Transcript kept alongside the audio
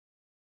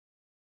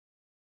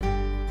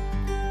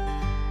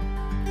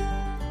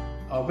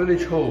Our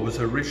village hall was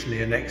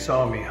originally an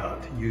ex-army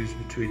hut used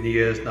between the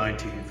years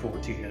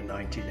 1914 and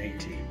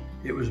 1918.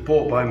 It was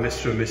bought by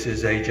Mr. and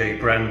Mrs. A.J.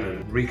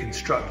 Brandon,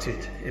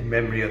 reconstructed in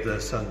memory of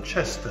their son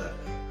Chester,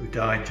 who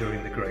died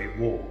during the Great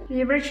War.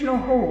 The original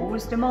hall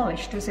was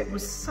demolished as it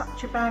was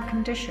such a bad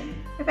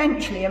condition.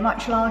 Eventually a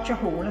much larger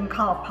hall and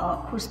car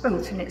park was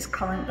built in its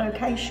current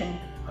location.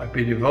 I've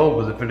been involved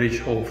with the village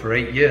hall for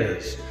 8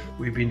 years.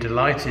 We've been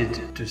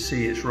delighted to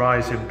see its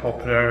rise in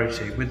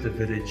popularity with the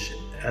village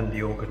and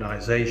the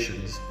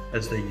organisations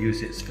as they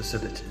use its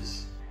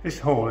facilities. This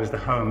hall is the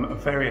home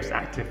of various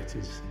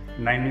activities,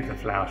 namely the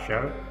flower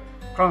show.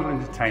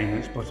 Crondall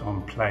entertainments put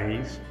on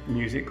plays,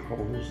 music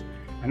halls,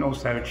 and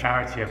also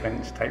charity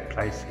events take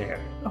place here.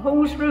 The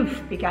hall's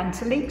roof began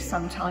to leak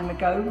some time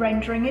ago,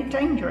 rendering it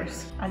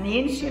dangerous, and the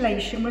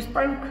insulation was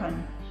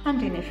broken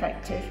and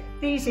ineffective.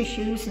 These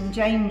issues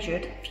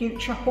endangered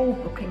future hall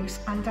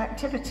bookings and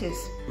activities.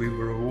 We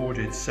were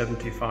awarded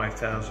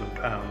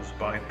 £75,000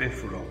 by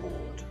Biffa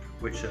Award,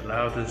 which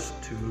allowed us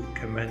to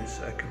commence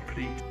a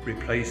complete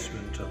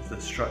replacement of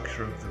the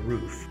structure of the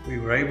roof. We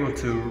were able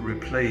to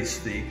replace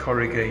the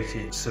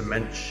corrugated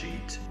cement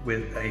sheet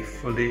with a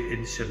fully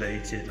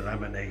insulated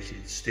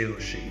laminated steel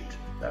sheet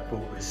that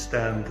will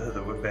withstand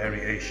the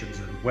variations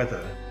in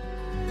weather.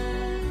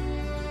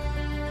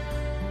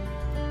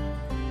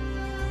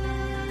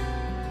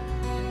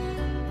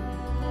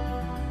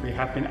 We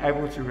have been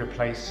able to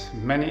replace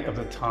many of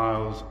the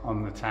tiles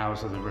on the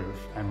towers of the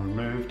roof and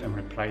removed and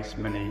replaced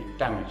many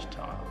damaged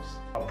tiles.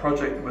 Our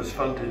project was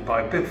funded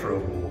by Biffa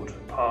Award,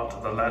 part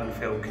of the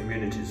Landfill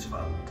Communities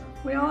Fund.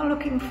 We are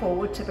looking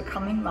forward to the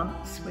coming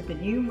months with the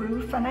new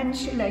roof and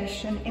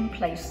insulation in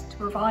place to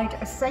provide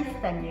a safe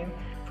venue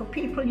for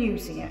people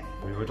using it.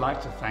 We would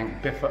like to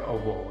thank Biffa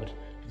Award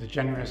for the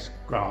generous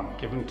grant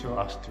given to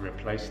us to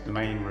replace the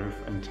main roof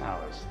and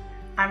towers.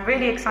 I'm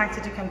really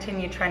excited to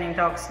continue training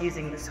dogs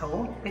using this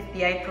hall with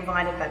the aid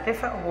provided by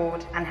Biffa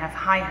Award and have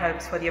high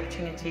hopes for the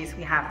opportunities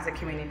we have as a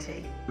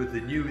community. With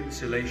the new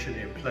insulation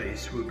in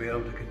place, we'll be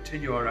able to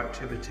continue our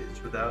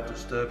activities without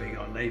disturbing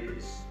our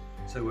neighbours,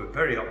 so we're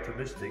very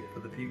optimistic for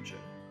the future.